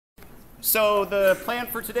So the plan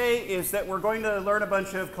for today is that we're going to learn a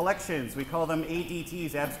bunch of collections. We call them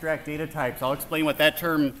ADTs, abstract data types. I'll explain what that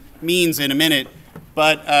term means in a minute.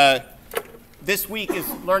 But this week is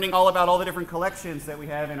learning all about all the different collections that we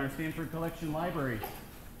have in our Stanford Collection Library.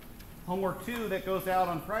 Homework 2 that goes out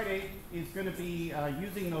on Friday is going to be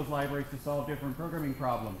using those libraries to solve different programming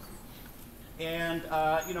problems. And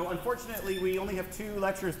unfortunately, we only have 2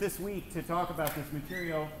 lectures this week to talk about this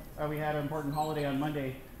material. We had an important holiday on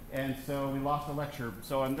Monday, and so we lost a lecture.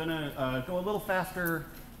 So I'm going to go a little faster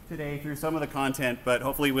today through some of the content, but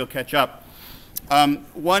hopefully we'll catch up.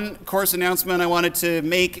 One course announcement I wanted to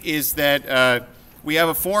make is that we have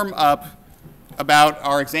a form up about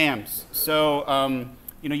our exams. So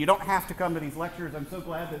you don't have to come to these lectures. I'm so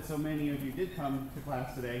glad that so many of you did come to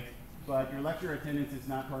class today, but your lecture attendance is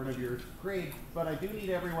not part of your grade. But I do need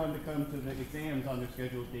everyone to come to the exams on their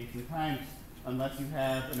scheduled dates and times, unless you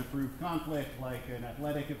have an approved conflict like an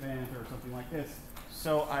athletic event or something like this.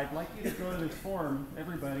 So I'd like you to go to this form,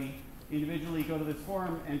 everybody individually go to this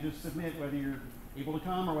form and just submit whether you're able to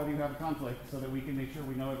come or whether you have a conflict so that we can make sure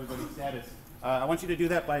we know everybody's status. I want you to do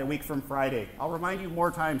that by a week from Friday. I'll remind you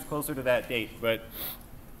more times closer to that date, but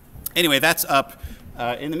anyway, that's up.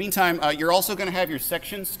 In the meantime, you're also going to have your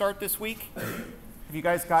sections start this week. Have you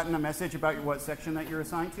guys gotten a message about what section that you're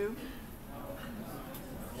assigned to?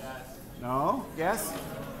 No? Yes?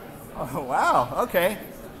 Oh, wow. Okay.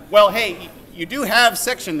 Well, hey, you do have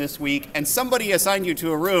section this week, and somebody assigned you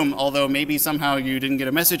to a room, although maybe somehow you didn't get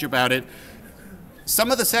a message about it.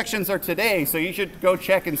 Some of the sections are today, so you should go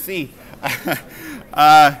check and see.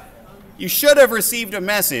 You should have received a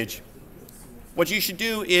message. What you should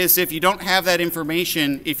do is, if you don't have that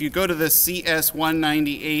information, if you go to the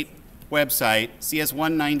CS198 website,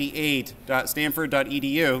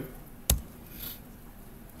 cs198.stanford.edu,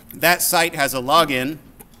 that site has a login,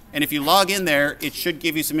 and if you log in there, it should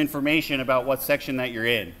give you some information about what section that you're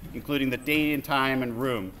in, including the date and time and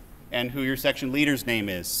room, and who your section leader's name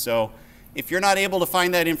is. So if you're not able to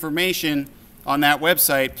find that information on that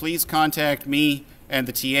website, please contact me and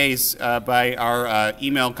the TAs by our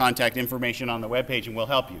email contact information on the webpage, and we'll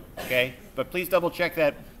help you, okay? But please double check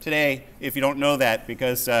that today if you don't know that,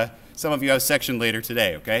 because some of you have section later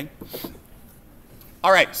today, okay?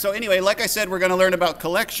 All right, so anyway, like I said, we're going to learn about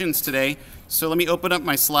collections today. So let me open up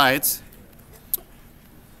my slides.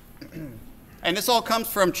 And this all comes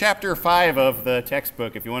from chapter 5 of the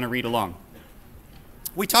textbook, if you want to read along.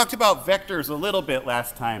 We talked about vectors a little bit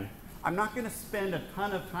last time. I'm not going to spend a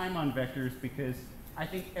ton of time on vectors because I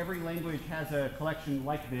think every language has a collection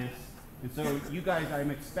like this. And so you guys, I'm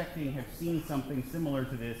expecting, have seen something similar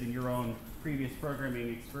to this in your own previous programming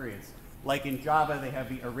experience. Like in Java, they have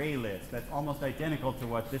the array list. That's almost identical to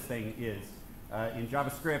what this thing is. In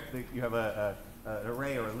JavaScript, you have an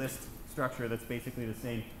array or a list structure that's basically the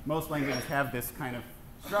same. Most languages have this kind of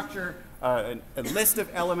structure, a list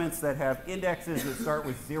of elements that have indexes that start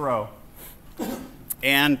with 0.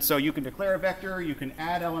 And so you can declare a vector, you can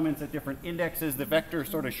add elements at different indexes. The vector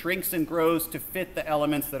sort of shrinks and grows to fit the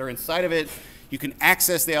elements that are inside of it. You can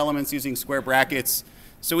access the elements using square brackets.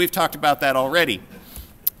 So we've talked about that already.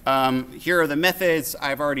 Here are the methods.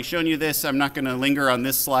 I've already shown you this. I'm not going to linger on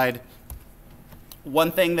this slide.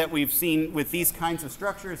 One thing that we've seen with these kinds of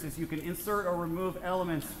structures is you can insert or remove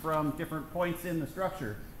elements from different points in the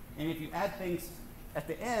structure. And if you add things at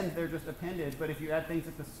the end, they're just appended. But if you add things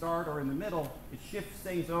at the start or in the middle, it shifts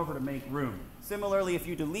things over to make room. Similarly, if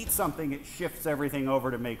you delete something, it shifts everything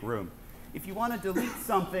over to make room. If you want to delete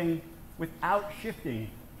something without shifting,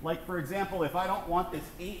 like for example, if I don't want this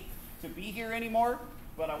 8 to be here anymore,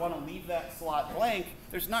 but I want to leave that slot blank,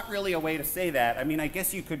 there's not really a way to say that. I mean, I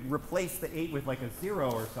guess you could replace the 8 with like a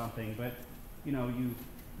 0 or something, but you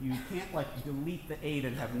can't like delete the 8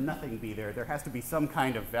 and have nothing be there. There has to be some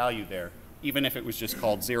kind of value there, even if it was just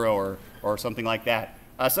called 0 or something like that.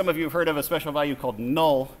 Some of you have heard of a special value called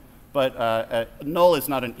null, but null is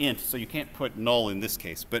not an int, so you can't put null in this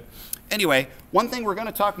case. But anyway, one thing we're going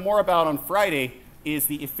to talk more about on Friday is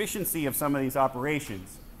the efficiency of some of these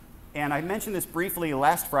operations. And I mentioned this briefly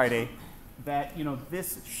last Friday, that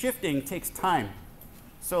this shifting takes time.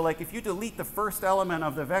 So like if you delete the first element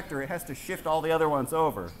of the vector, it has to shift all the other ones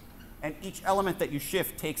over. And each element that you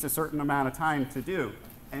shift takes a certain amount of time to do.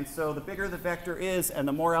 And so the bigger the vector is and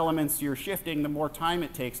the more elements you're shifting, the more time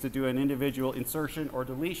it takes to do an individual insertion or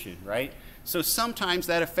deletion, right? So sometimes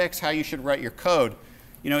that affects how you should write your code.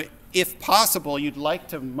 If possible, you'd like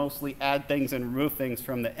to mostly add things and remove things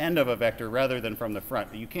from the end of a vector rather than from the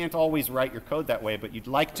front. You can't always write your code that way, but you'd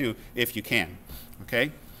like to if you can,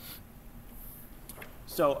 okay?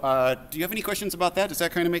 So do you have any questions about that? Does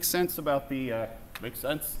that kind of make sense about the, make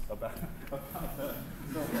sense about the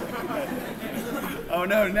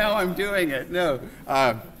No, now I'm doing it. No.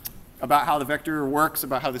 About how the vector works,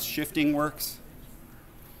 about how this shifting works.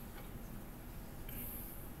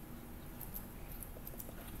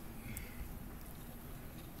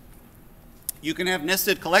 You can have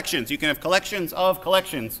nested collections. You can have collections of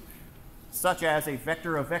collections, such as a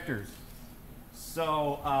vector of vectors.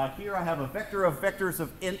 So here I have a vector of vectors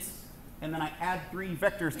of ints, and then I add 3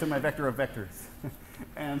 vectors to my vector of vectors.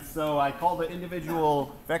 And so I call the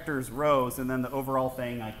individual vectors rows, and then the overall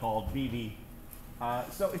thing I called VV.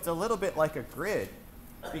 So it's a little bit like a grid,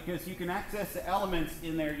 because you can access the elements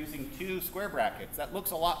in there using 2 square brackets. That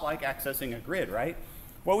looks a lot like accessing a grid, right?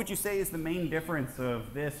 What would you say is the main difference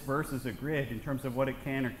of this versus a grid in terms of what it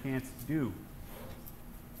can or can't do?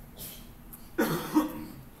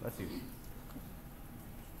 Bless you.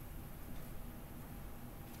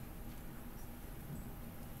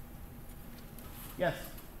 Yes?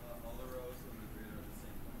 All the rows on the grid are the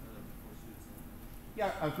same, proportionate.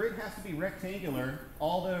 Yeah, a grid has to be rectangular.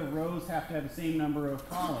 All the rows have to have the same number of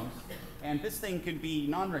columns. And this thing could be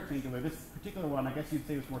non-rectangular. This particular one, I guess you'd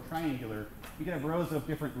say, was more triangular. You could have rows of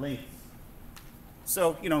different lengths.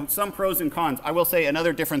 So, some pros and cons. I will say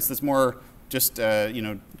another difference that's more just,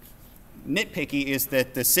 nitpicky is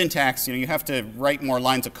that the syntax, you have to write more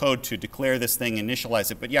lines of code to declare this thing,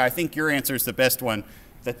 initialize it. But yeah, I think your answer is the best one,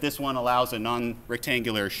 that this one allows a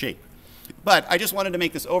non-rectangular shape. But I just wanted to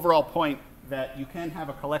make this overall point that you can have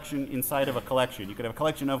a collection inside of a collection. You could have a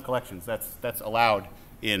collection of collections. That's allowed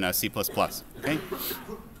in C++. Okay?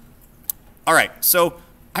 All right, so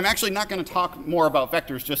I'm actually not going to talk more about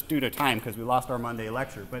vectors just due to time because we lost our Monday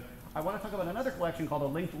lecture. But I want to talk about another collection called a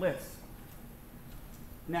linked list.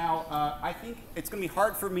 Now, I think it's going to be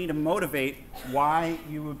hard for me to motivate why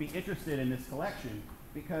you would be interested in this collection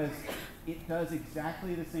because it does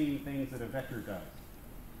exactly the same things that a vector does.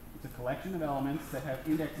 It's a collection of elements that have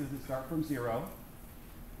indexes that start from 0.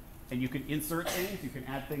 And you can insert things, you can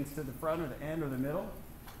add things to the front or the end or the middle.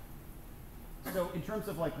 So in terms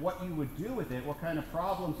of like what you would do with it, what kind of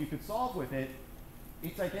problems you could solve with it,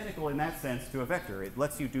 it's identical in that sense to a vector. It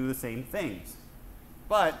lets you do the same things.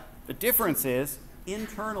 But the difference is,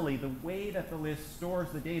 internally, the way that the list stores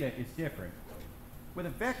the data is different. With a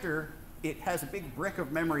vector, it has a big brick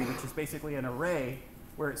of memory, which is basically an array,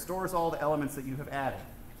 where it stores all the elements that you have added.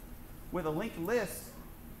 With a linked list,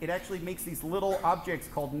 it actually makes these little objects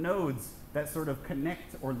called nodes that sort of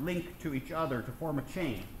connect or link to each other to form a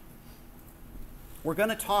chain. We're going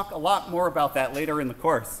to talk a lot more about that later in the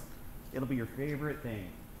course. It'll be your favorite thing.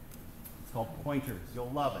 It's called pointers.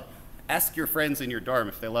 You'll love it. Ask your friends in your dorm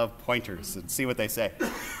if they love pointers and see what they say.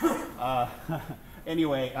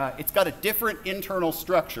 Anyway, it's got a different internal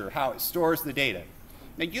structure, how it stores the data.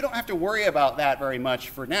 Now, you don't have to worry about that very much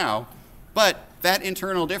for now, but that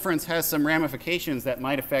internal difference has some ramifications that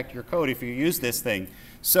might affect your code if you use this thing.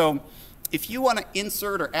 So if you want to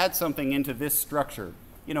insert or add something into this structure,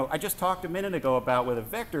 I just talked a minute ago about with a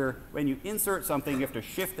vector, when you insert something, you have to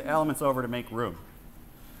shift the elements over to make room.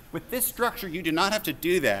 With this structure, you do not have to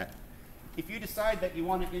do that. If you decide that you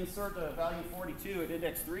want to insert a value 42 at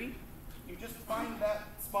index 3, you just find that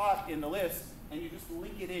spot in the list and you just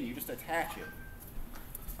link it in, you just attach it.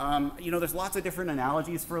 There's lots of different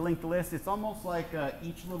analogies for a linked list. It's almost like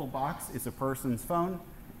each little box is a person's phone,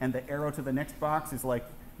 and the arrow to the next box is like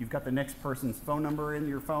you've got the next person's phone number in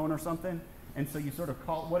your phone or something. And so you sort of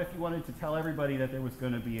call, what if you wanted to tell everybody that there was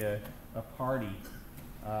going to be a party?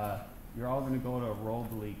 You're all going to go to a roll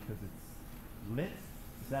delete because it's lit?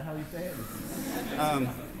 Is that how you say it?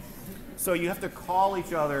 So you have to call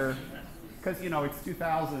each other, because it's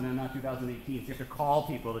 2000 and not 2018, so you have to call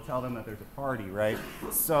people to tell them that there's a party, right?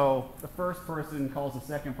 So the first person calls the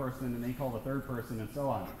second person, and they call the third person, and so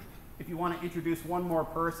on. If you want to introduce one more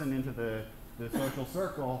person into the social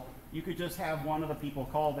circle, you could just have one of the people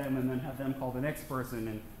call them and then have them call the next person,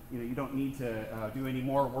 and you don't need to do any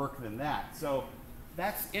more work than that. So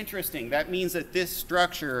that's interesting. That means that this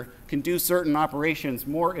structure can do certain operations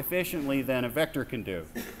more efficiently than a vector can do.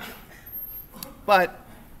 But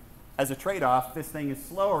as a trade-off, this thing is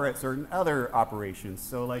slower at certain other operations.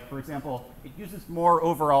 So like, for example, it uses more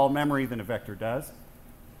overall memory than a vector does.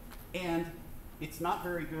 And it's not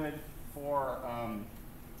very good for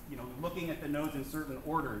looking at the nodes in certain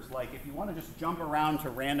orders. Like if you want to just jump around to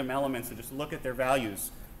random elements and just look at their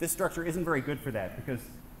values, this structure isn't very good for that because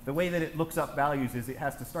the way that it looks up values is it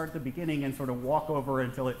has to start at the beginning and sort of walk over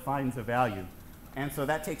until it finds a value. And so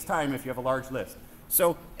that takes time if you have a large list.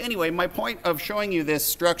 So anyway, my point of showing you this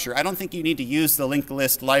structure, I don't think you need to use the linked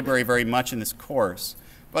list library very much in this course.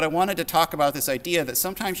 But I wanted to talk about this idea that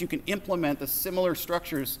sometimes you can implement the similar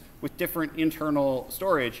structures with different internal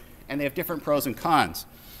storage, and they have different pros and cons.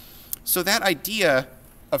 So that idea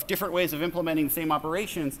of different ways of implementing the same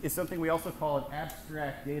operations is something we also call an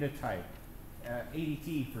abstract data type,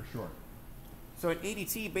 ADT for short. So an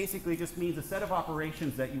ADT basically just means a set of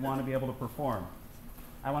operations that you want to be able to perform.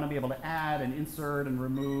 I want to be able to add and insert and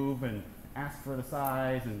remove and ask for the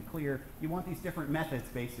size and clear. You want these different methods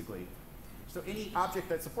basically. So any object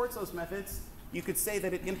that supports those methods, you could say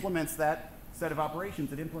that it implements that set of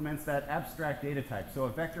operations. It implements that abstract data type. So a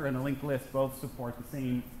vector and a linked list both support the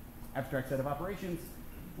same abstract set of operations.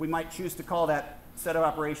 We might choose to call that set of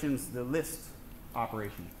operations the list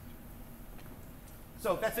operation.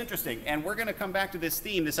 So that's interesting, and we're going to come back to this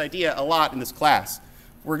theme, this idea, a lot in this class.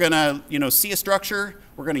 We're going to, see a structure,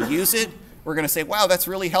 we're going to use it, we're going to say, wow, that's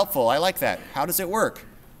really helpful, I like that. How does it work?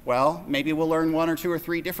 Well, maybe we'll learn 1 or 2 or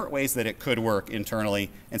 3 different ways that it could work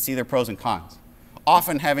internally and see their pros and cons.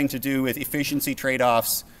 Often having to do with efficiency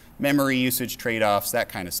trade-offs, memory usage trade-offs, that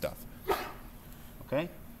kind of stuff. Okay?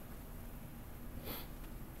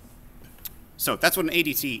 So that's what an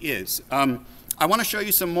ADT is. I want to show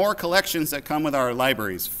you some more collections that come with our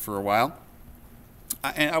libraries for a while.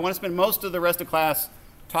 And I want to spend most of the rest of class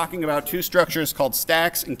talking about 2 structures called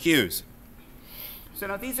stacks and queues. So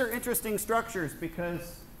now these are interesting structures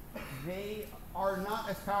because they are not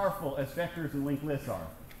as powerful as vectors and linked lists are.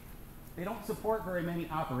 They don't support very many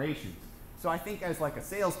operations. So I think as like a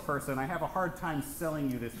salesperson, I have a hard time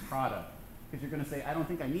selling you this product because you're going to say, I don't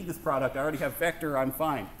think I need this product. I already have vector, I'm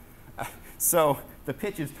fine. So the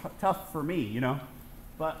pitch is tough for me,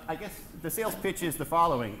 But I guess the sales pitch is the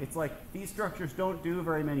following. It's like these structures don't do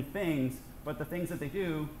very many things, but the things that they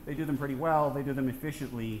do them pretty well, they do them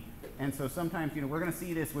efficiently. And so sometimes, we're going to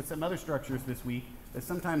see this with some other structures this week, that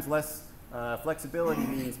sometimes less flexibility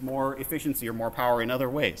means more efficiency or more power in other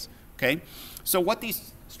ways. Okay? So what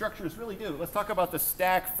these structures really do, let's talk about the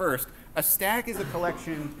stack first. A stack is a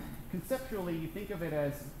collection. Conceptually, you think of it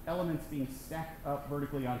as elements being stacked up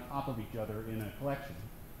vertically on top of each other in a collection.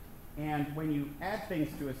 And when you add things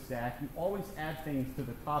to a stack, you always add things to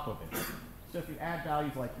the top of it. So if you add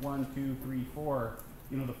values like 1, 2, 3, 4,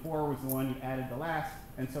 the 4 was the one you added the last,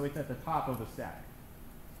 and so it's at the top of the stack.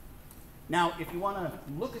 Now, if you want to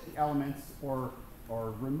look at the elements or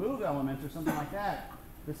remove elements or something like that,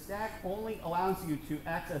 the stack only allows you to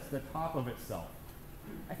access the top of itself.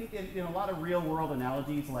 I think in a lot of real-world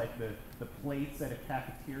analogies, like the plates at a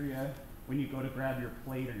cafeteria, when you go to grab your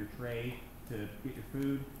plate or your tray to get your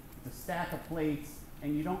food, it's a stack of plates,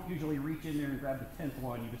 and you don't usually reach in there and grab the 10th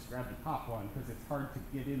one, you just grab the top one, because it's hard to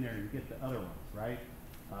get in there and get the other ones, right?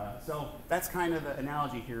 So that's kind of the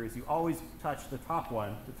analogy here, is you always touch the top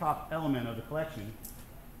one, the top element of the collection,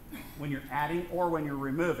 when you're adding or when you're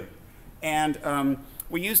removing. And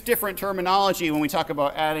we use different terminology when we talk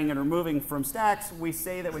about adding and removing from stacks. We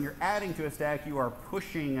say that when you're adding to a stack, you are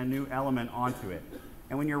pushing a new element onto it.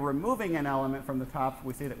 And when you're removing an element from the top,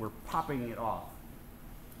 we say that we're popping it off.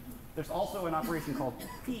 There's also an operation called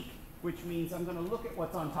peek, which means I'm going to look at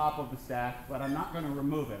what's on top of the stack, but I'm not going to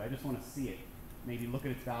remove it. I just want to see it, maybe look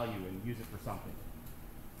at its value and use it for something.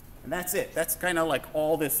 And that's it. That's kind of like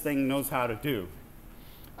all this thing knows how to do.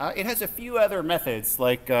 It has a few other methods,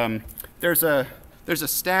 like there's a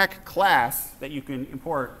stack class that you can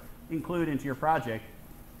include into your project,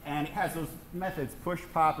 and it has those methods push,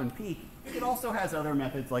 pop, and peek. It also has other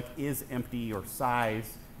methods like isEmpty or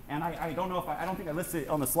size. And I don't know if I don't think I listed it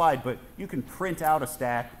on the slide, but you can print out a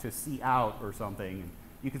stack to see out or something. And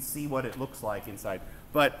you can see what it looks like inside.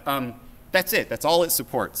 But that's it. That's all it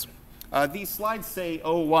supports. These slides say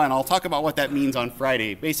O1. I'll talk about what that means on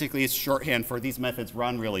Friday. Basically, it's shorthand for these methods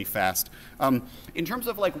run really fast. In terms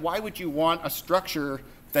of like, why would you want a structure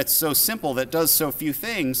that's so simple, that does so few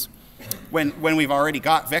things, when we've already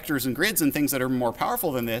got vectors and grids and things that are more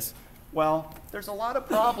powerful than this? Well, there's a lot of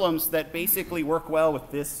problems that basically work well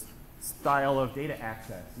with this style of data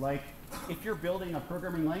access. Like, if you're building a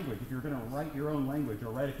programming language, if you're going to write your own language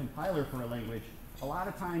or write a compiler for a language, a lot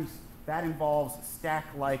of times that involves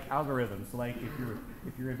stack-like algorithms. Like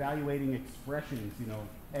if you're evaluating expressions,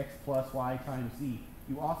 x plus y times z,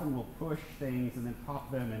 you often will push things and then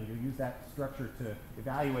pop them, and you'll use that structure to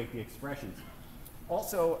evaluate the expressions.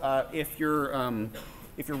 Also, if you're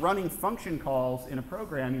running function calls in a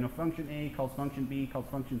program, function A calls function B calls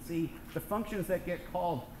function C, the functions that get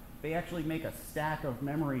called, they actually make a stack of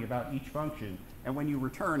memory about each function. And when you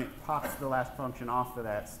return, it pops the last function off of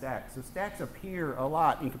that stack. So stacks appear a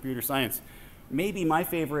lot in computer science. Maybe my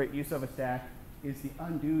favorite use of a stack is the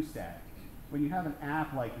undo stack. When you have an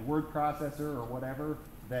app like word processor or whatever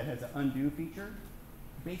that has an undo feature,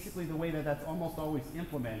 basically the way that that's almost always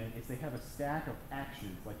implemented is they have a stack of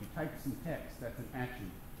actions. Like you type some text, that's an action.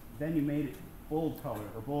 Then you made it bold color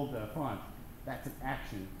or bold font, that's an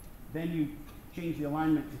action. Then you change the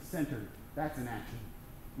alignment to center. That's an action.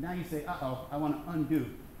 Now you say, uh-oh, I want to undo.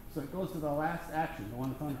 So it goes to the last action, the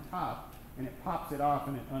one that's on the top, and it pops it off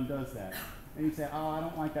and it undoes that. And you say, oh, I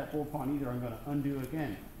don't like that bold pawn either, I'm going to undo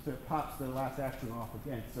again. So it pops the last action off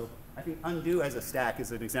again. So I think undo as a stack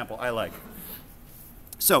is an example I like.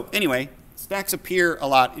 So anyway, stacks appear a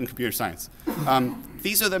lot in computer science.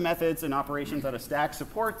 These are the methods and operations that a stack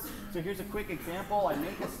supports. So here's a quick example. I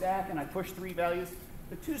make a stack and I push 3 values.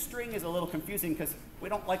 The 2 string is a little confusing because we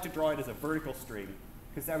don't like to draw it as a vertical string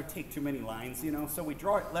because that would take too many lines, you know. So we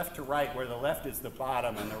draw it left to right where the left is the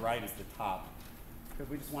bottom and the right is the top because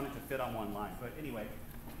we just want it to fit on one line. But anyway,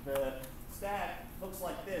 the stack looks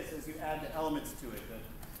like this as you add the elements to it.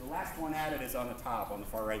 The last one added is on the top, on the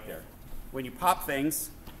far right there. When you pop things,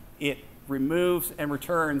 it removes and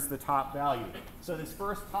returns the top value. So this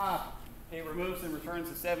first pop, it removes and returns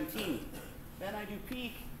the 17. Then I do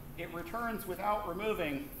peek, it returns without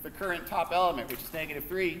removing the current top element, which is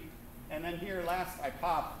 -3. And then here last I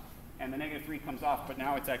pop, and the -3 comes off, but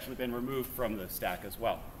now it's actually been removed from the stack as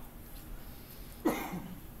well.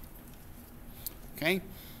 Okay?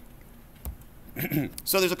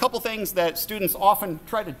 So there's a couple things that students often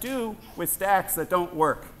try to do with stacks that don't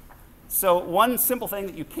work. So one simple thing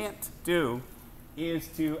that you can't do is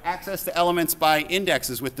to access the elements by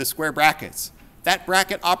indexes with the square brackets. That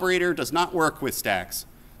bracket operator does not work with stacks.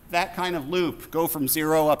 That kind of loop, go from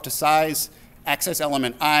 0 up to size, access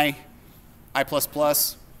element I++,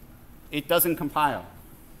 it doesn't compile.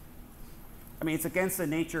 I mean, it's against the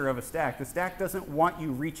nature of a stack. The stack doesn't want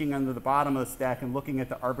you reaching under the bottom of the stack and looking at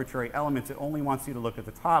the arbitrary elements. It only wants you to look at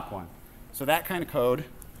the top one. So that kind of code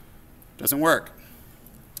doesn't work.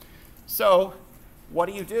 So what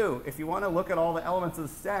do you do? If you want to look at all the elements of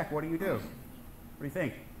the stack, what do you do? What do you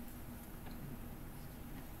think?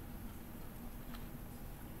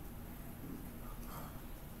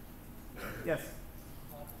 Yes?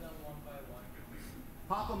 Pop them one by one.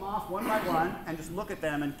 Pop them off one by one and just look at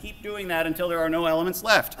them and keep doing that until there are no elements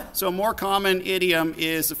left. So a more common idiom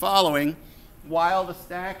is the following. While the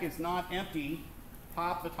stack is not empty,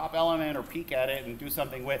 pop the top element or peek at it and do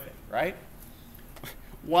something with it, right?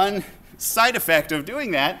 One side effect of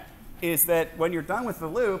doing that is that when you're done with the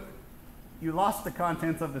loop, you lost the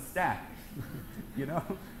contents of the stack. You know?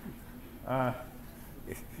 I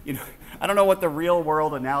don't know what the real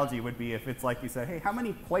world analogy would be if it's like you said, hey, how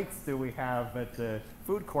many plates do we have at the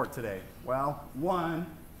food court today? Well, 1,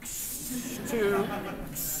 2,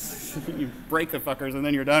 you break the fuckers and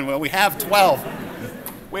then you're done. Well, we have 12.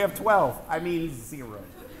 We have 12. I mean 0,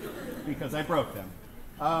 because I broke them.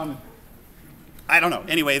 I don't know.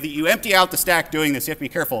 Anyway, you empty out the stack doing this. You have to be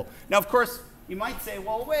careful. Now, of course, you might say,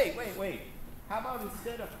 well, wait. How about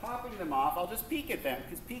instead of popping them off, I'll just peek at them,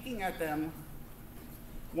 because peeking at them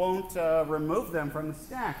won't remove them from the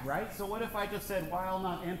stack, right? So what if I just said, while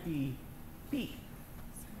not empty, peek?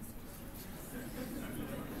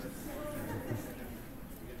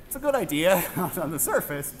 It's a good idea on the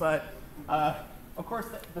surface, but of course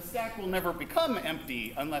the stack will never become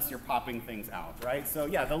empty unless you're popping things out, right? So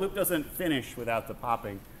yeah, the loop doesn't finish without the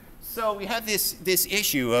popping. So we have this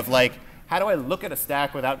issue of like, how do I look at a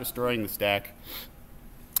stack without destroying the stack?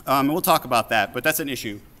 We'll talk about that, but that's an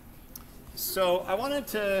issue. So I wanted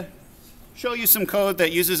to show you some code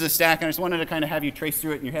that uses a stack, and I just wanted to kind of have you trace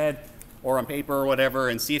through it in your head or on paper or whatever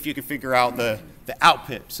and see if you can figure out the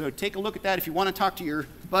output. So take a look at that. If you want to talk to your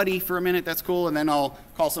buddy for a minute, that's cool, and then I'll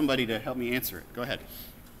call somebody to help me answer it. Go ahead.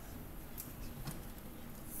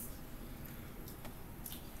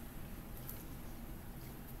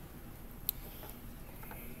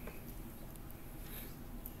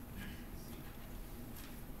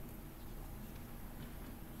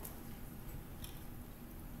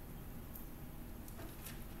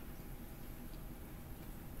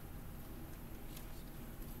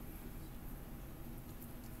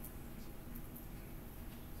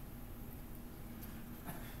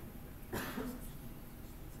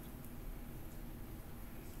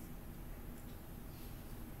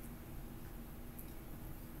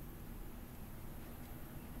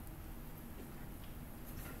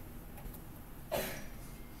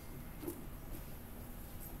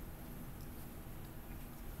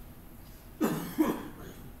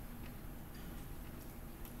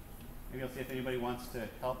 Maybe I'll see if anybody wants to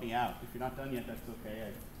help me out. If you're not done yet, that's okay. I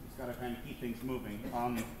just got to kind of keep things moving.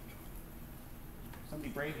 Somebody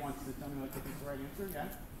brave wants to tell me what the right answer? Yeah?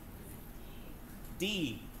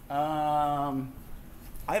 D.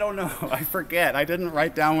 I don't know. I forget. I didn't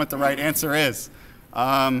write down what the right answer is.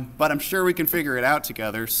 But I'm sure we can figure it out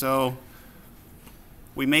together. So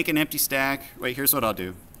we make an empty stack. Wait, here's what I'll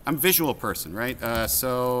do. I'm a visual person, right?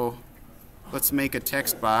 So let's make a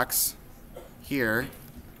text box here.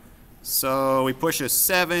 So we push a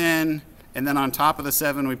 7, and then on top of the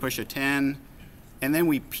 7 we push a 10, and then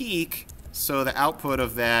we peak, so the output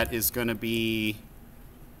of that is going to be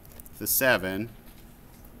the 7,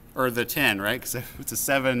 or the 10, right? Because it's a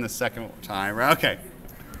 7 the second time, right? Okay.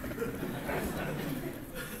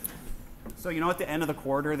 So you know at the end of the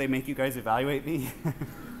quarter they make you guys evaluate me?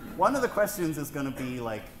 One of the questions is going to be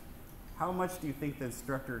like, how much do you think the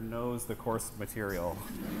instructor knows the course material?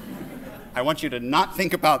 I want you to not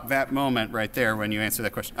think about that moment right there when you answer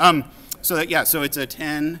that question. So it's a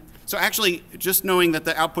 10. So actually, just knowing that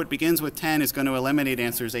the output begins with 10 is going to eliminate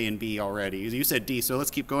answers A and B already. You said D, so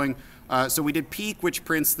let's keep going. So we did peak, which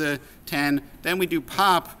prints the 10. Then we do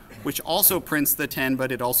pop, which also prints the 10,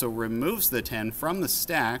 but it also removes the 10 from the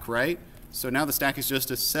stack, right? So now the stack is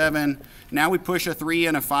just a 7. Now we push a 3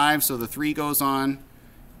 and a 5, so the 3 goes on.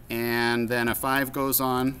 And then a 5 goes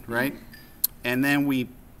on, right? And then we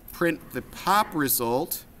print the pop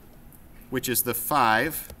result, which is the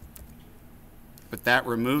 5, but that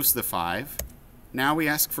removes the 5. Now we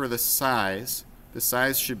ask for the size. The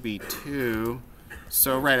size should be 2.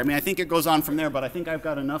 So, right, I mean, I think it goes on from there, but I think I've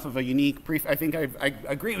got enough of a unique I think I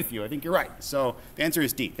agree with you. I think you're right. So the answer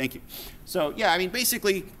is D. Thank you. So, yeah, I mean,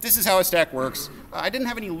 basically, this is how a stack works. I didn't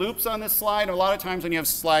have any loops on this slide. A lot of times when you have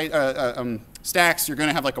stacks, you're going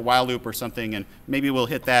to have like a while loop or something, and maybe we'll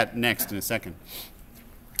hit that next in a second.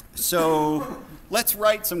 So let's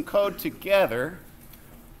write some code together.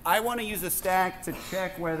 I want to use a stack to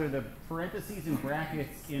check whether the parentheses and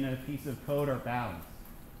brackets in a piece of code are balanced.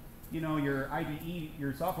 You know, your IDE,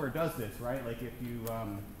 your software does this, right? Like if you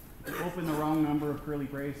open the wrong number of curly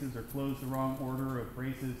braces or close the wrong order of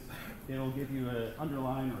braces, it'll give you an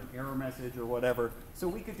underline or an error message or whatever. So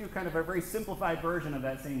we could do kind of a very simplified version of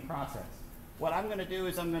that same process. What I'm going to do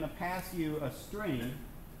is I'm going to pass you a string,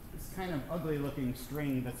 this kind of ugly looking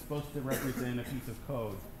string that's supposed to represent a piece of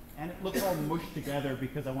code. And it looks all mushed together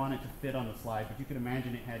because I want it to fit on the slide, but you can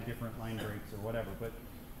imagine it had different line breaks or whatever. But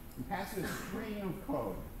I'm passing a string of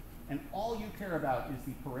code. And all you care about is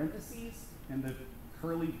the parentheses and the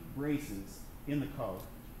curly braces in the code,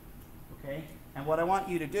 okay? And what I want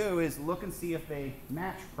you to do is look and see if they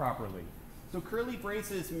match properly. So curly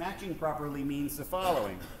braces matching properly means the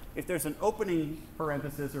following. If there's an opening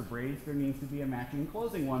parenthesis or brace, there needs to be a matching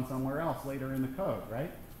closing one somewhere else later in the code,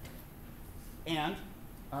 right? And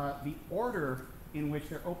the order in which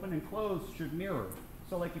they're open and closed should mirror.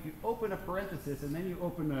 So like if you open a parenthesis and then you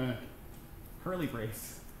open a curly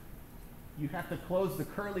brace, you have to close the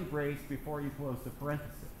curly brace before you close the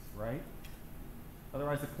parenthesis, right?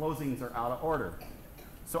 Otherwise the closings are out of order.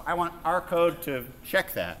 So I want our code to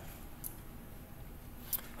check that.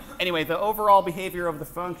 Anyway, the overall behavior of the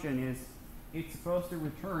function is it's supposed to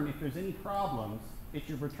return, if there's any problems, it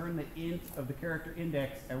should return the int of the character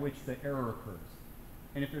index at which the error occurs.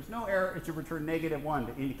 And if there's no error, it should return -1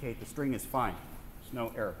 to indicate the string is fine. There's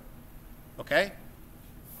no error. Okay?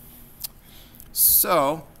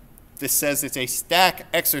 So this says it's a stack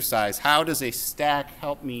exercise. How does a stack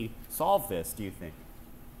help me solve this, do you think?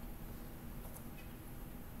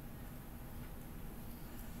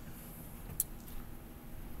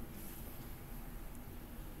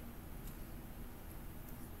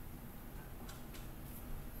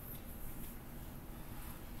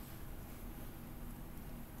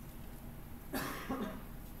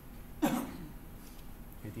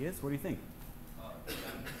 Ideas? What do you think?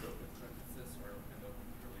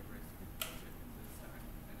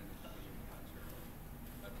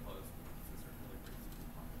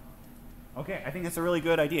 Okay, I think that's a really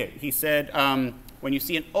good idea. He said when you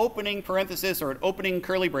see an opening parenthesis or an opening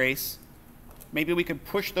curly brace, maybe we could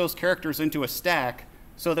push those characters into a stack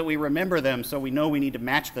so that we remember them so we know we need to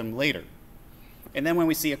match them later. And then when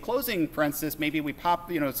we see a closing parenthesis, maybe we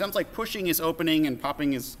pop, it sounds like pushing is opening and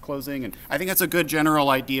popping is closing. And I think that's a good general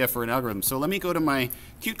idea for an algorithm. So let me go to my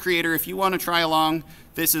Qt Creator. If you want to try along,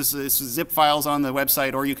 this is zip files on the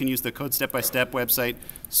website, or you can use the code step-by-step website.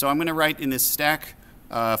 So I'm going to write in this stack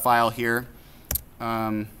file here.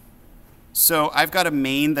 So I've got a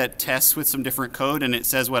main that tests with some different code, and it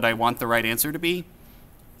says what I want the right answer to be.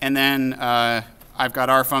 And then I've got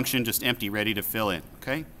our function just empty, ready to fill in.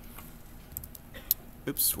 Okay.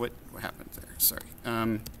 Oops, what happened there? Sorry.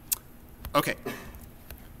 Okay.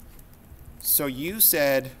 So you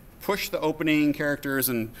said push the opening characters,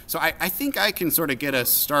 and so I think I can sort of get us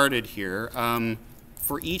started here.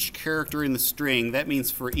 For each character in the string, that means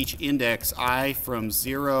for each index I from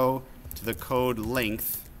 0 to the code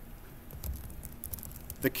length,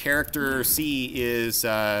 the character C is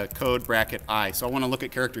code bracket I. So I want to look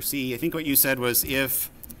at character C. I think what you said was if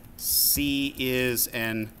C is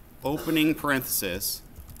an opening parenthesis,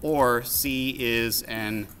 or C is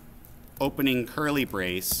an opening curly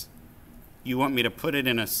brace, you want me to put it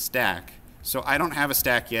in a stack. So I don't have a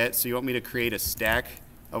stack yet, so you want me to create a stack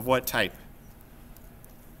of what type?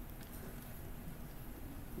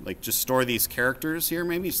 Like just store these characters here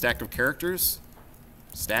maybe? Stack of characters?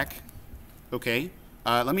 Stack? Okay.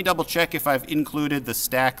 Let me double check if I've included the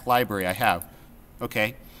stack library. I have.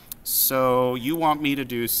 Okay. So you want me to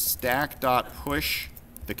do stack.push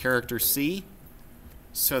the character C.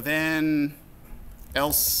 So then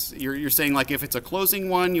else you're saying like if it's a closing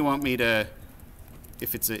one, you want me to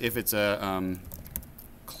if it's a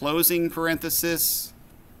closing parenthesis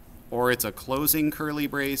or it's a closing curly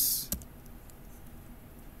brace,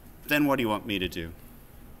 then what do you want me to do?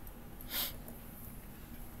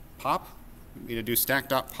 Pop? You want me to do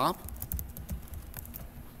stack.pop?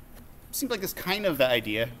 Seems like it's kind of the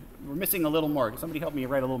idea. We're missing a little more. Can somebody help me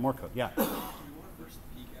write a little more code? Yeah. You want to first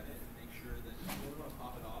peek at it and make sure that you want to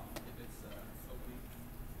pop it off if it's opening,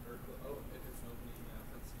 or if it's an opening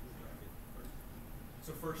parentheses bracket first.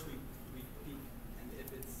 So first we peek, and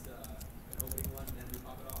if it's an opening one, then we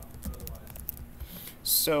pop it off. But otherwise.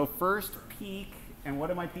 So first peek, and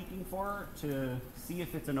what am I peeking for? To see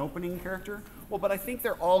if it's an opening character? Well, but I think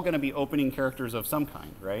they're all going to be opening characters of some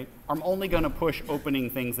kind, right? I'm only going to push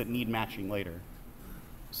opening things that need matching later.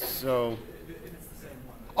 So, If it's the same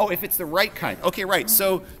one. oh, if it's the right kind. Okay, right.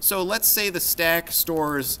 So let's say the stack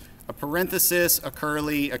stores a parenthesis, a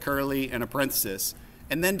curly, and a parenthesis.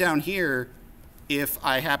 And then down here, if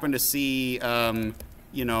I happen to see, a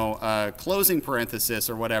closing parenthesis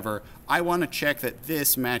or whatever, I want to check that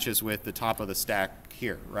this matches with the top of the stack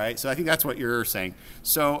here, right? So I think that's what you're saying.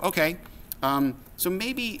 So, okay. So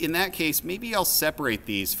maybe in that case, maybe I'll separate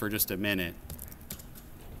these for just a minute.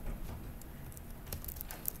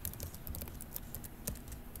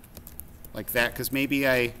 Like that, because maybe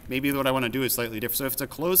what I want to do is slightly different. So if it's a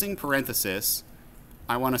closing parenthesis,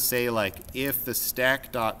 I want to say like if the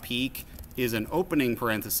stack.peak is an opening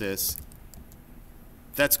parenthesis,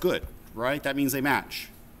 that's good, right? That means they match.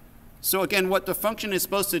 So again, what the function is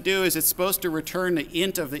supposed to do is it's supposed to return the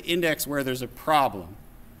int of the index where there's a problem,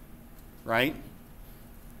 right?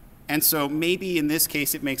 And so maybe in this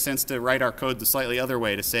case it makes sense to write our code the slightly other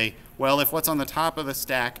way, to say, well, if what's on the top of the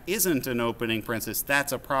stack isn't an opening parenthesis,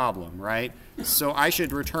 that's a problem, right? So I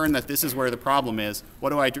should return that this is where the problem is. What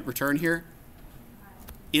do I return here?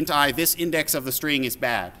 Int I, this index of the string is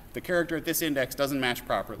bad. The character at this index doesn't match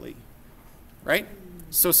properly, right?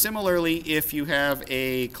 So similarly, if you have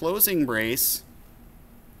a closing brace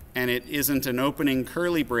and it isn't an opening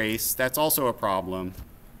curly brace, that's also a problem.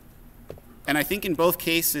 And I think in both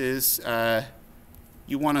cases,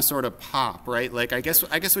 you want to sort of pop, right? Like I guess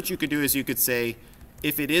what you could do is you could say,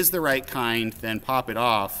 if it is the right kind, then pop it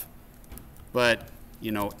off. But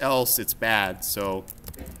else it's bad, so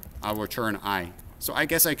I'll return I. So I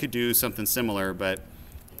guess I could do something similar, but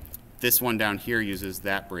this one down here uses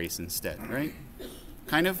that brace instead, right?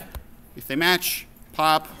 Kind of. If they match,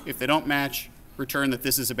 pop. If they don't match, return that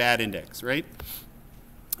this is a bad index, right?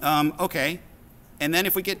 Okay. And then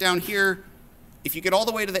if we get down here, if you get all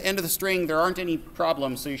the way to the end of the string, there aren't any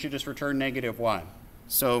problems, so you should just return -1.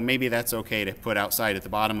 So maybe that's okay to put outside at the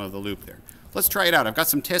bottom of the loop there. Let's try it out. I've got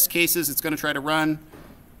some test cases it's going to try to run,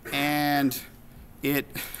 and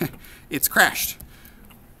it's crashed.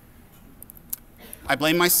 I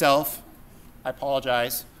blame myself. I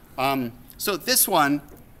apologize. So this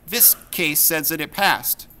case says that it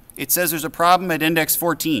passed. It says there's a problem at index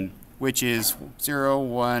 14, which is 0,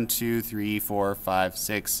 1, 2, 3, 4, 5,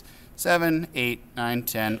 6, 7, 8, 9,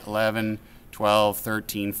 10, 11, 12,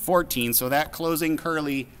 13, 14. So that closing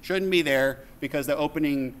curly shouldn't be there because the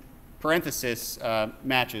opening parenthesis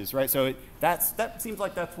matches, right? So that seems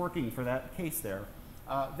like that's working for that case there.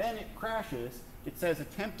 Then it crashes. It says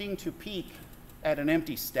attempting to peek at an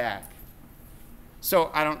empty stack.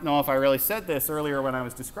 So I don't know if I really said this earlier when I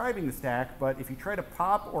was describing the stack, but if you try to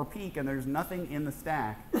pop or peek and there's nothing in the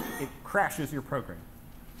stack, it crashes your program.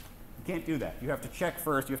 You can't do that. You have to check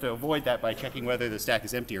first. You have to avoid that by checking whether the stack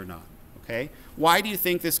is empty or not. Okay? Why do you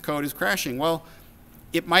think this code is crashing? Well,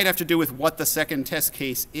 it might have to do with what the second test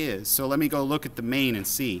case is. So let me go look at the main and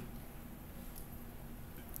see.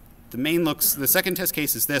 The second test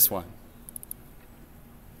case is this one.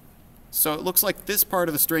 So it looks like this part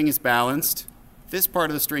of the string is balanced. This part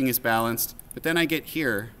of the string is balanced, but then I get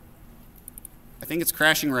here. I think it's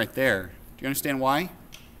crashing right there. Do you understand why?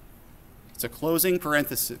 It's a closing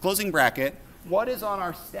parenthesis, closing bracket. What is on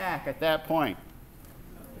our stack at that point?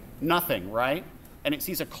 Nothing, right? And it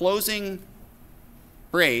sees a closing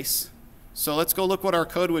brace. So let's go look what our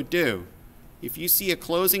code would do. If you see a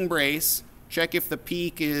closing brace check if the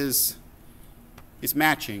peak is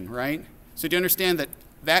matching, right? So do you understand that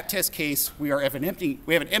that test case, we have an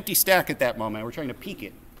empty stack at that moment. We're trying to peek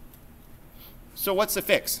it. So what's the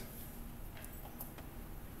fix?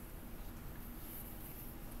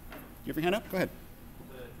 You have your hand up? Go ahead.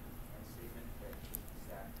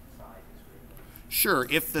 Sure,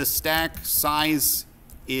 if the stack size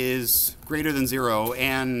is greater than 0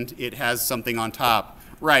 and it has something on top.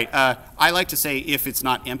 Right, I like to say if it's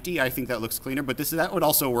not empty, I think that looks cleaner, but that would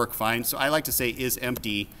also work fine. So I like to say is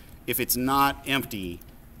empty if it's not empty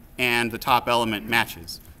and the top element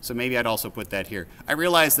matches. So maybe I'd also put that here. I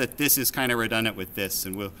realize that this is kind of redundant with this,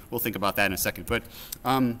 and we'll think about that in a second. But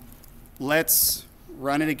let's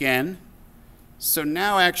run it again. So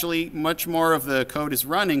now actually much more of the code is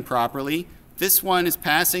running properly. This one is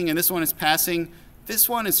passing, and this one is passing. This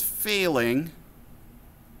one is failing.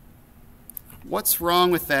 What's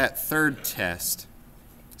wrong with that third test?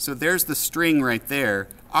 So there's the string right there.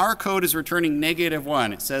 Our code is returning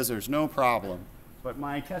 -1. It says there's no problem. But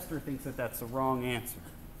my tester thinks that that's the wrong answer.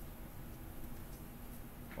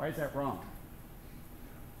 Why is that wrong?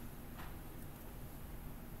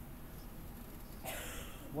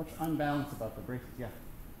 What's unbalanced about the braces? Yeah.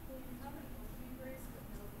 Well, you have an opening brace, but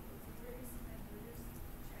no closing brace, and you're just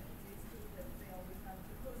checking basically that they always have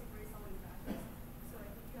the closing brace always matches. So I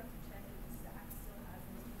think you have to check if the stack still has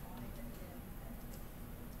anything on it at the end.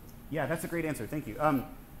 Yeah, that's a great answer. Thank you.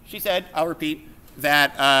 She said, I'll repeat,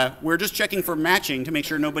 that we're just checking for matching to make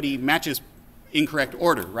sure nobody matches incorrect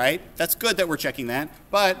order, right? That's good that we're checking that.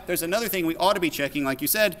 But there's another thing we ought to be checking, like you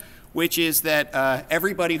said, which is that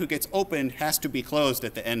everybody who gets opened has to be closed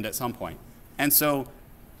at the end at some point. And so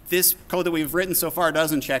this code that we've written so far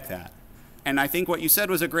doesn't check that. And I think what you said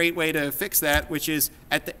was a great way to fix that, which is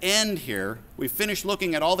at the end here, we've finished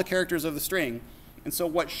looking at all the characters of the string. And so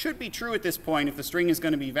what should be true at this point, if the string is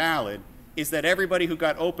going to be valid, is that everybody who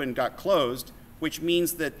got opened got closed, which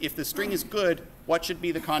means that if the string is good, what should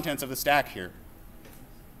be the contents of the stack here?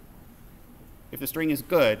 If the string is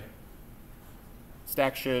good,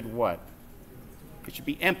 stack should what? It should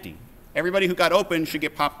be empty. Everybody who got open should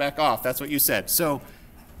get popped back off. That's what you said. So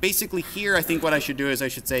basically here, I think what I should do is I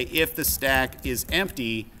should say if the stack is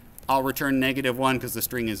empty, I'll return -1 because the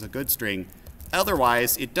string is a good string.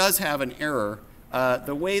 Otherwise, it does have an error.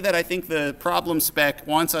 The way that I think the problem spec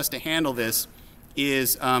wants us to handle this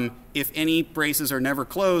is if any braces are never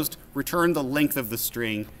closed, return the length of the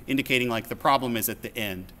string, indicating like the problem is at the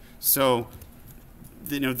end. So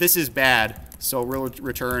this is bad, so we'll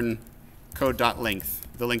return code.length,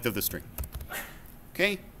 the length of the string.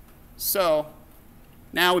 Okay, so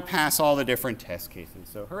now we pass all the different test cases.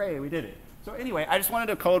 So hooray, we did it. So anyway, I just wanted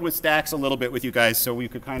to code with stacks a little bit with you guys so we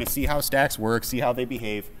could kind of see how stacks work, see how they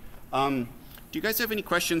behave. Do you guys have any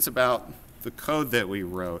questions about the code that we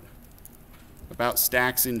wrote? About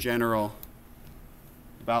stacks in general?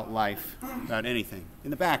 About life? About anything?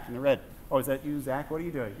 In the back, in the red. Oh, is that you, Zach? What are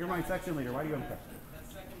you doing? You're my section leader. Why do you have a question? That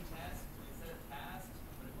second test, you said it passed,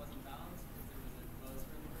 but it wasn't balanced because there was a closed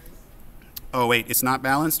brace. Oh, wait, it's not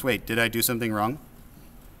balanced? Wait, did I do something wrong?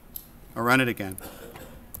 I'll run it again.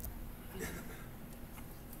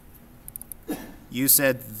 You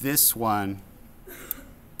said this one.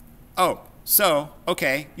 Oh, so,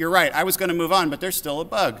 okay, you're right. I was going to move on, but there's still a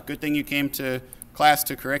bug. Good thing you came to class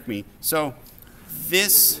to correct me. So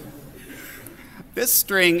this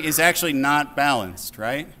string is actually not balanced,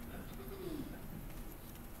 right?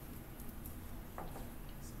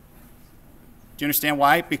 Do you understand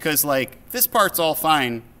why? Because like this part's all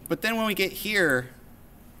fine, but then when we get here,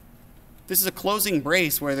 this is a closing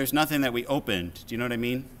brace where there's nothing that we opened. Do you know what I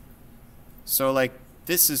mean? So like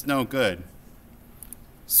this is no good.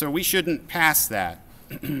 So we shouldn't pass that.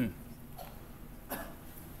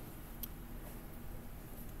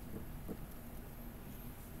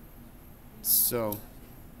 So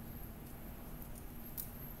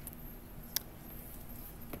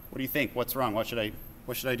what do you think? What's wrong? What should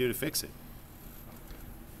I do to fix it?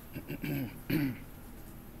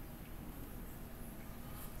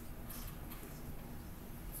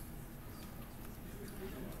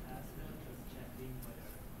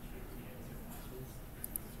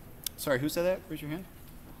 Sorry, who said that? Raise your hand.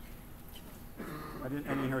 I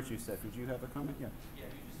didn't hear what you said. Did you have a comment? Yeah. Yeah, you're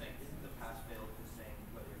just saying, isn't the pass fail just saying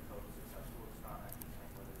whether your code is successful? It's not actually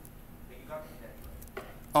saying whether. But you got the index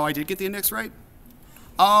right. Oh, I did get the index right?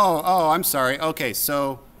 Oh, I'm sorry. Okay,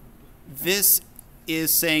 so this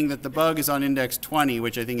is saying that the bug is on index 20,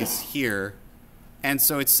 which I think is here. And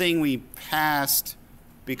so it's saying we passed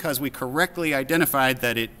because we correctly identified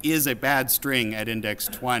that it is a bad string at index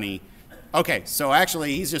 20. Okay, so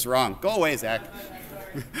actually he's just wrong. Go away, Zach.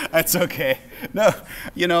 That's okay. No,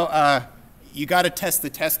 you got to test the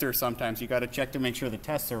tester sometimes. You got to check to make sure the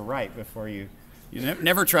tests are right before you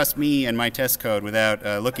never trust me and my test code without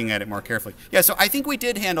looking at it more carefully. Yeah, so I think we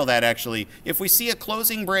did handle that actually. If we see a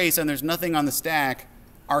closing brace and there's nothing on the stack,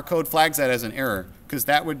 our code flags that as an error, because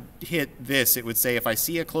that would hit this. It would say if I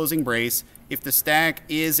see a closing brace, if the stack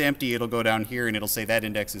is empty, it'll go down here and it'll say that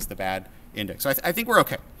index is the bad index. So I think we're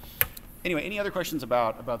okay. Anyway, any other questions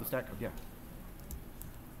about the stack code? Yeah.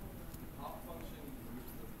 Pop function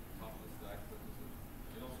removes the top of the stack, but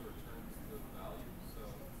it also returns the value. So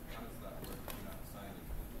how does that work if you're not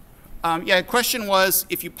assigning it? Yeah, the question was,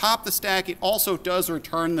 if you pop the stack, it also does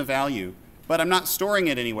return the value, but I'm not storing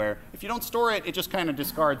it anywhere. If you don't store it, it just kind of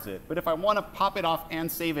discards it. But if I want to pop it off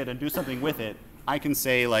and save it and do something with it, I can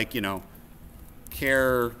say, like,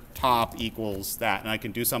 char top equals that, and I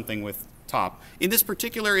can do something with top. In this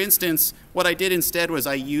particular instance, what I did instead was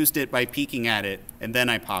I used it by peeking at it, and then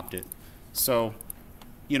I popped it. So,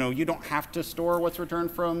 you don't have to store what's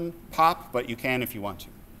returned from pop, but you can if you want to.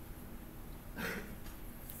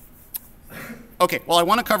 Okay, well, I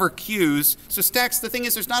want to cover queues. So stacks, the thing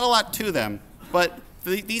is, there's not a lot to them, but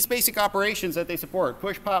these basic operations that they support,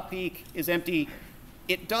 push, pop, peek, is empty,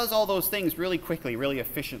 it does all those things really quickly, really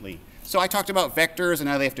efficiently. So I talked about vectors and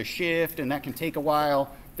how they have to shift, and that can take a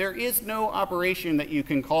while. There is no operation that you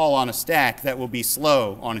can call on a stack that will be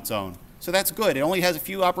slow on its own. So that's good. It only has a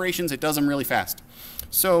few operations. It does them really fast.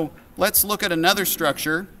 So let's look at another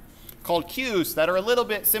structure called queues that are a little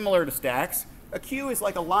bit similar to stacks. A queue is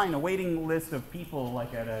like a line, a waiting list of people,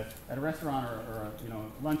 like at a restaurant or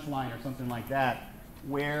a lunch line or something like that,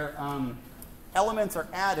 where elements are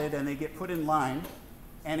added and they get put in line.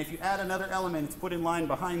 And if you add another element, it's put in line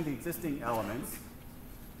behind the existing elements.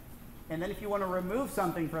 And then if you want to remove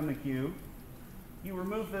something from the queue, you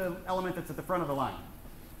remove the element that's at the front of the line.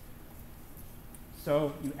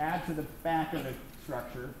 So you add to the back of the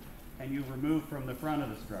structure, and you remove from the front of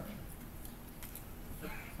the structure.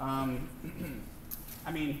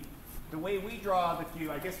 I mean, the way we draw the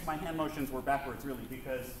queue, I guess my hand motions were backwards really,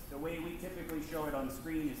 because the way we typically show it on the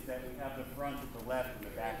screen is that we have the front at the left and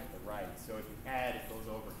the back at the right. So if you add, it goes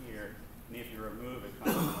over here, and if you remove, it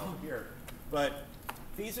comes over here. But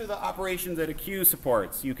these are the operations that a queue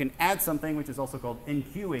supports. You can add something, which is also called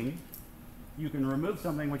enqueuing. You can remove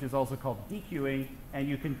something, which is also called dequeuing, and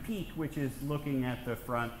you can peek, which is looking at the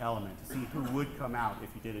front element to see who would come out if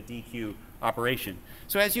you did a dequeue operation.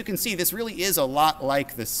 So as you can see, this really is a lot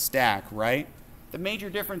like the stack, right? The major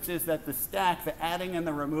difference is that the stack, the adding and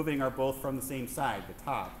the removing are both from the same side, the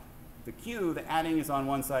top. The queue, the adding is on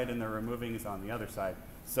one side and the removing is on the other side.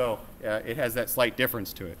 So it has that slight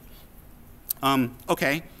difference to it.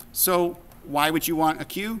 Okay, so why would you want a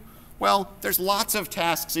queue? Well, there's lots of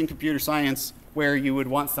tasks in computer science where you would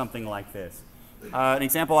want something like this. An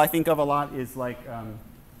example I think of a lot is like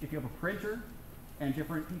if you have a printer and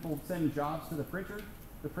different people send jobs to the printer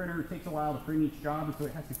takes a while to print each job, and so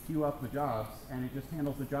it has to queue up the jobs, and it just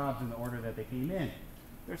handles the jobs in the order that they came in.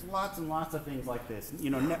 There's lots and lots of things like this.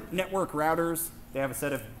 Network routers, they have a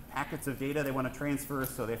set of packets of data they want to transfer,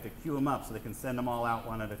 so they have to queue them up so they can send them all out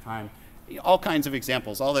one at a time. All kinds of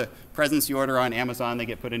examples. All the presents you order on Amazon, they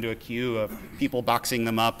get put into a queue of people boxing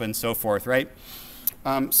them up and so forth, right?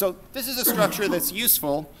 So this is a structure that's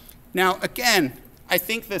useful. Now, again, I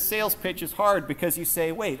think the sales pitch is hard because you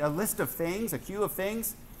say, wait, a list of things, a queue of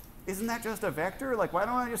things, isn't that just a vector? Like, why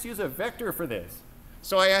don't I just use a vector for this?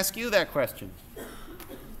 So I ask you that question.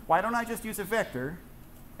 Why don't I just use a vector?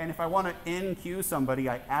 And if I want to enqueue somebody,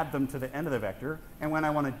 I add them to the end of the vector. And when I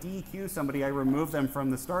want to dequeue somebody, I remove them from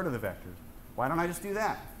the start of the vector. Why don't I just do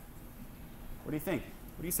that? What do you think?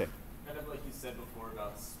 What do you say? Kind of like you said before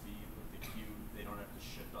about speed with the queue, they don't have to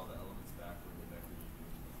shift all the elements back with the vector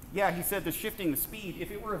you do. Yeah, he said the shifting the speed. If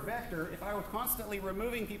it were a vector, if I were constantly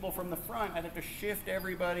removing people from the front, I'd have to shift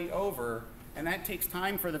everybody over. And that takes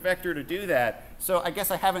time for the vector to do that. So I guess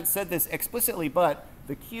I haven't said this explicitly, but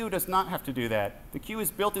the queue does not have to do that. The queue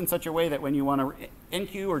is built in such a way that when you want to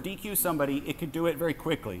enqueue or dequeue somebody, it could do it very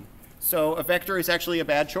quickly. So a vector is actually a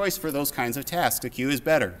bad choice for those kinds of tasks. A queue is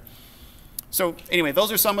better. So anyway,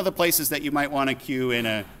 those are some of the places that you might want to queue in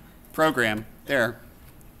a program there.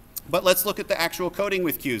 But let's look at the actual coding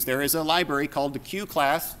with queues. There is a library called the queue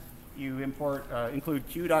class. You include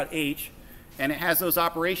queue.h. And it has those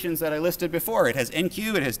operations that I listed before. It has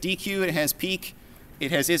enqueue, it has dequeue, it has peek,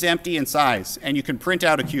 it has isEmpty and size. And you can print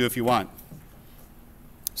out a queue if you want.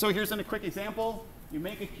 So here's a quick example. You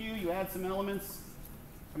make a queue, you add some elements.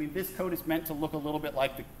 I mean, this code is meant to look a little bit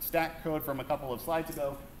like the stack code from a couple of slides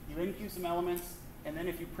ago. You enqueue some elements, and then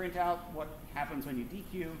if you print out what happens when you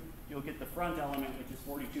dequeue, you'll get the front element, which is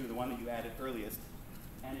 42, the one that you added earliest.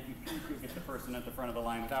 And if you peek, you'll get the person at the front of the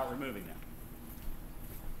line without removing them.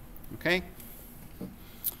 Okay?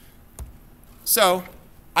 So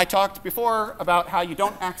I talked before about how you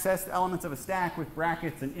don't access the elements of a stack with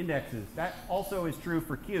brackets and indexes. That also is true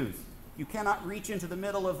for queues. You cannot reach into the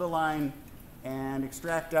middle of the line and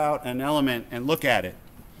extract out an element and look at it.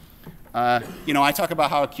 You know, I talk about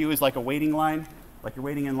how a queue is like a waiting line, like you're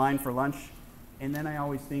waiting in line for lunch. And then I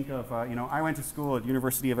always think of, you know, I went to school at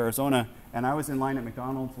University of Arizona, and I was in line at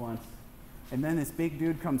McDonald's once. And then this big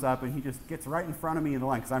dude comes up, and he just gets right in front of me in the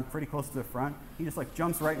line, because I'm pretty close to the front. He just like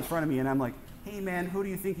jumps right in front of me, and I'm like, hey man, who do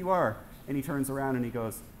you think you are? And he turns around and he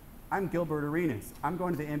goes, I'm Gilbert Arenas. I'm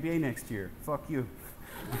going to the NBA next year. Fuck you.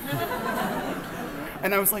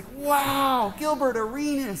 And I was like, wow, Gilbert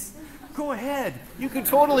Arenas. Go ahead. You can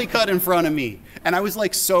totally cut in front of me. And I was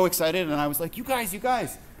like so excited, and I was like, you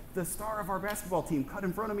guys, the star of our basketball team cut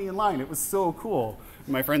in front of me in line. It was so cool.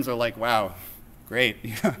 And my friends are like, wow, great.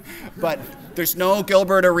 But there's no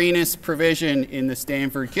Gilbert Arenas provision in the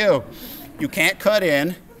Stanford queue. You can't cut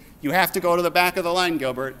in. You have to go to the back of the line,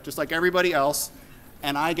 Gilbert, just like everybody else.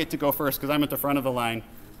 And I get to go first because I'm at the front of the line.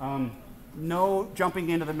 No jumping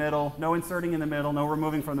into the middle, no inserting in the middle, no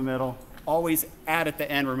removing from the middle. Always add at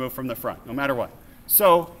the end, remove from the front, no matter what.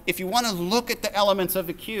 So if you want to look at the elements of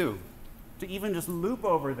the queue, to even just loop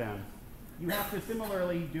over them, you have to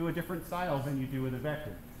similarly do a different style than you do with a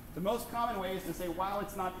vector. The most common way is to say, while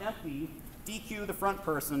it's not empty, dequeue the front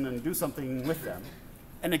person and do something with them.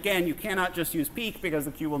 And again, you cannot just use peek because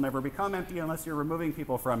the queue will never become empty unless you're removing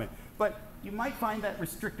people from it. But you might find that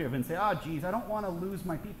restrictive and say, oh, geez, I don't want to lose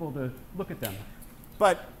my people to look at them.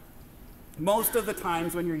 But most of the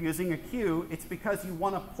times when you're using a queue, it's because you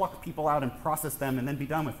want to pluck people out and process them and then be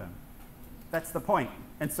done with them. That's the point.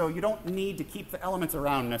 And so you don't need to keep the elements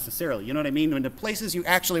around necessarily. You know what I mean? When the places you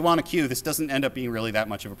actually want to queue, this doesn't end up being really that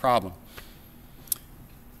much of a problem.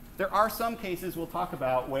 There are some cases we'll talk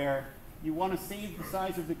about where you want to save the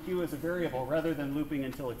size of the queue as a variable rather than looping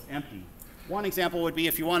until it's empty. One example would be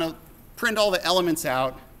if you want to print all the elements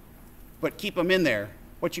out but keep them in there.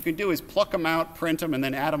 What you can do is pluck them out, print them, and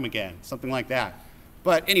then add them again, something like that.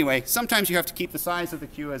 But anyway, sometimes you have to keep the size of the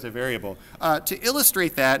queue as a variable. To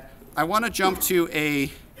illustrate that, I want to jump to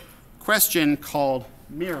a question called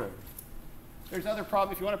mirror. There's other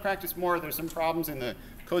problems. If you want to practice more, there's some problems in the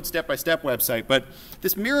Code Step-by-Step website. But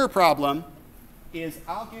this mirror problem is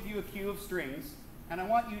I'll give you a queue of strings, and I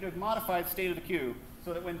want you to modify the state of the queue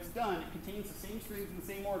so that when it's done, it contains the same strings in the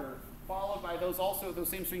same order, followed by those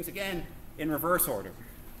same strings again in reverse order.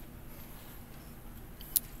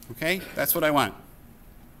 Okay, that's what I want.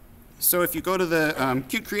 So if you go to the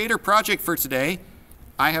Qt Creator project for today,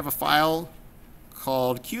 I have a file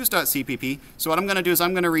called queues.cpp. So what I'm going to do is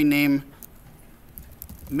I'm going to rename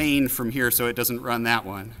main from here so it doesn't run that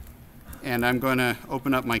one. And I'm going to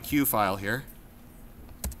open up my queue file here.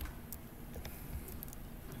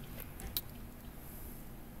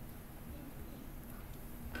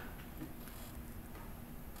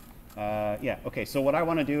 Yeah, okay, so what I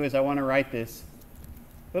want to do is I want to write this.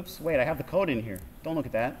 Oops, wait, I have the code in here. Don't look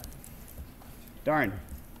at that. Darn.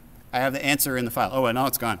 I have the answer in the file. Oh, and now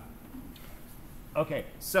it's gone. Okay,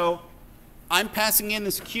 so I'm passing in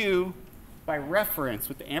this queue by reference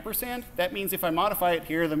with the ampersand. That means if I modify it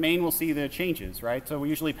here, the main will see the changes, right? So we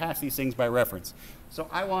usually pass these things by reference. So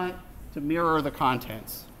I want to mirror the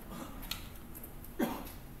contents. Do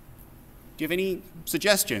you have any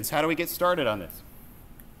suggestions? How do we get started on this?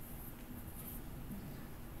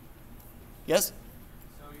 Yes?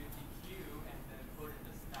 So you dequeue and then put in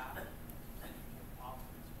the stack and pop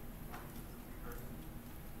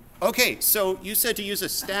it. Okay, so you said to use a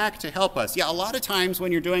stack to help us. Yeah, a lot of times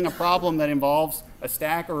when you're doing a problem that involves a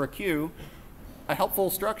stack or a queue, a helpful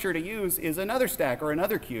structure to use is another stack or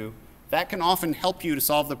another queue. That can often help you to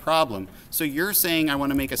solve the problem. So you're saying I want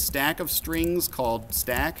to make a stack of strings called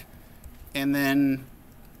stack, and then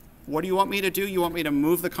what do you want me to do? You want me to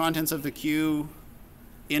move the contents of the queue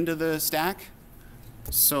into the stack?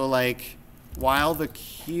 So like, while the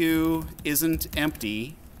queue isn't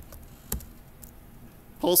empty,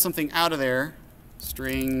 pull something out of there,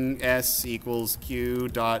 string s equals q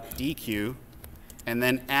dot dequeue, and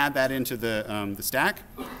then add that into the stack,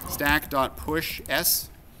 stack dot push s.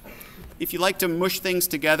 If you like to mush things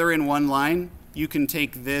together in one line, you can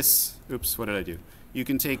take this, oops, what did I do? You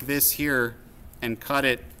can take this here and cut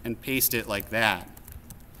it and paste it like that.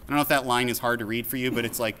 I don't know if that line is hard to read for you, but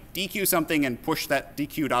it's like dequeue something and push that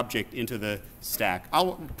dequeued object into the stack.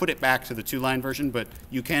 I'll put it back to the two-line version, but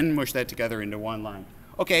you can mush that together into one line.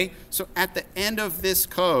 Okay, so at the end of this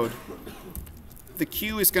code, the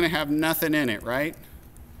queue is going to have nothing in it, right?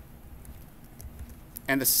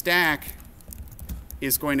 And the stack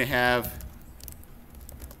is going to have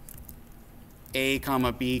A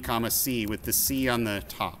comma B comma C with the C on the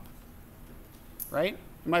top, right?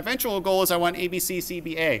 My eventual goal is I want A, B, C, C,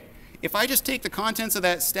 B, A. If I just take the contents of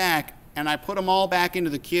that stack and I put them all back into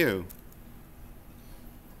the queue,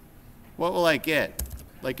 what will I get?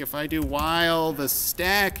 Like if I do while the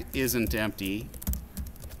stack isn't empty,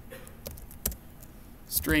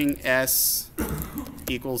 string s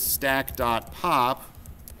equals stack dot pop.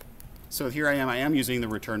 So here I am using the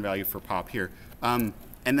return value for pop here. And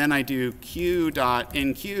then I do q dot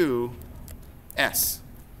enqueue s.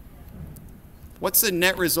 What's the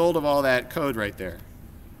net result of all that code right there?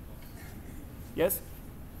 Yes?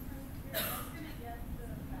 You're always going to get the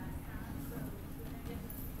back half, so you're going to get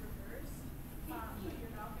the reverse, but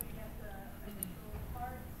you're not going to get the initial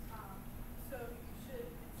part. So you should,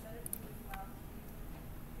 instead of doing while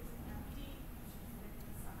Q is empty, you should stick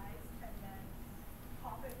the size and then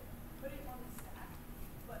pop it, put it on the stack,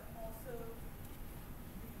 but also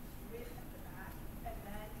requeue it at the back, and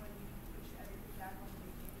then when you push everything back on the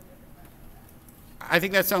table, get the rest of that. I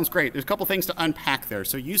think that sounds great. There's a couple things to unpack there.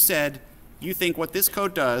 So you said you think what this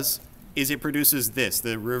code does is it produces this,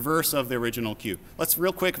 the reverse of the original queue. Let's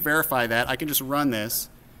real quick verify that. I can just run this,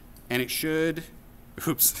 and it should,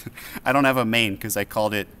 oops, I don't have a main because I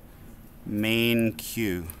called it main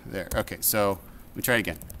queue there. Okay, so let me try it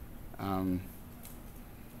again.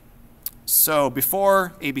 So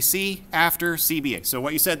before ABC, after CBA. So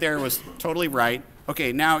what you said there was totally right.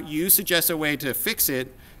 Okay, now you suggest a way to fix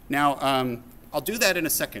it. Now, I'll do that in a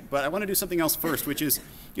second, but I want to do something else first, which is,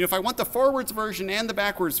 if I want the forwards version and the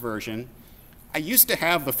backwards version, I used to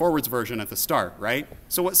have the forwards version at the start, right?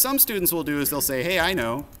 So what some students will do is they'll say, hey, I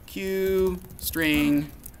know, q string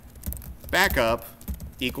backup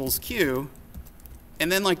equals q, and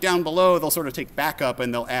then like down below, they'll sort of take backup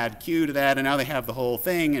and they'll add q to that, and now they have the whole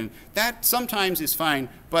thing, and that sometimes is fine,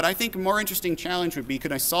 but I think a more interesting challenge would be,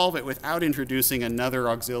 could I solve it without introducing another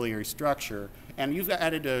auxiliary structure? And you've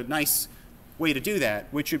added a nice way to do that,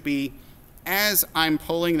 which would be, as I'm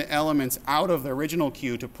pulling the elements out of the original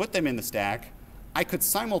queue to put them in the stack, I could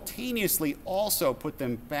simultaneously also put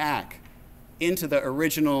them back into the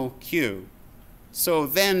original queue. So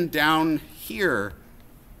then down here,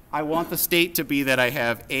 I want the state to be that I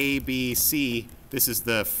have A, B, C. This is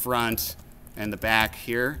the front and the back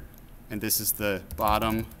here, and this is the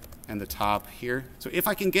bottom and the top here. So if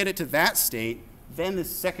I can get it to that state, then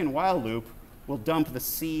this second while loop will dump the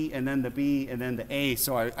C and then the B and then the A.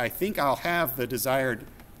 So I think I'll have the desired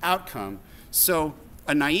outcome. So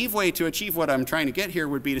a naive way to achieve what I'm trying to get here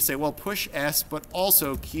would be to say, well, push S, but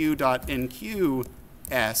also q.enqueue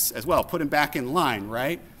S as well. Put them back in line,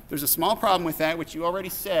 right? There's a small problem with that, which you already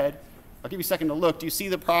said. I'll give you a second to look. Do you see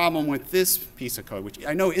the problem with this piece of code, which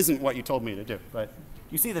I know isn't what you told me to do, but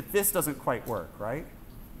you see that this doesn't quite work, right?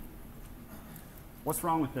 What's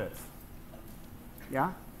wrong with this?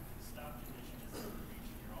 Yeah?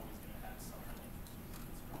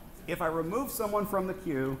 If I remove someone from the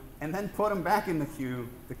queue and then put them back in the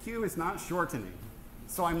queue is not shortening.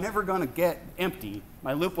 So I'm never going to get empty.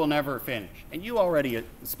 My loop will never finish. And you already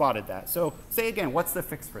spotted that. So say again, what's the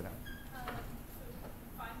fix for that? So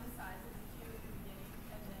find the size of the queue at the beginning,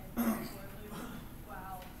 and then for loop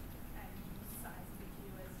while and use the size of the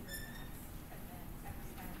queue as your max, and then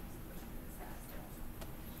every time you push it to the stack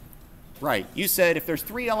still. Right. You said if there's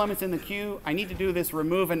 3 elements in the queue, I need to do this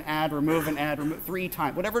remove and add, remove 3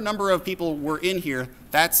 times. Whatever number of people were in here,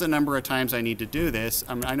 that's the number of times I need to do this.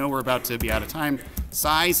 I know we're about to be out of time.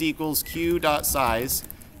 Size equals q.size,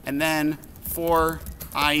 and then for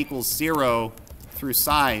I equals 0 through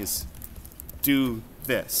size, do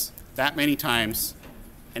this that many times.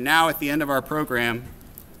 And now at the end of our program,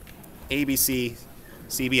 ABC,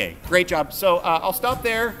 CBA. Great job. So I'll stop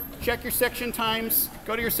there. Check your section times.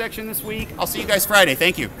 Go to your section this week. I'll see you guys Friday.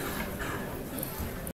 Thank you.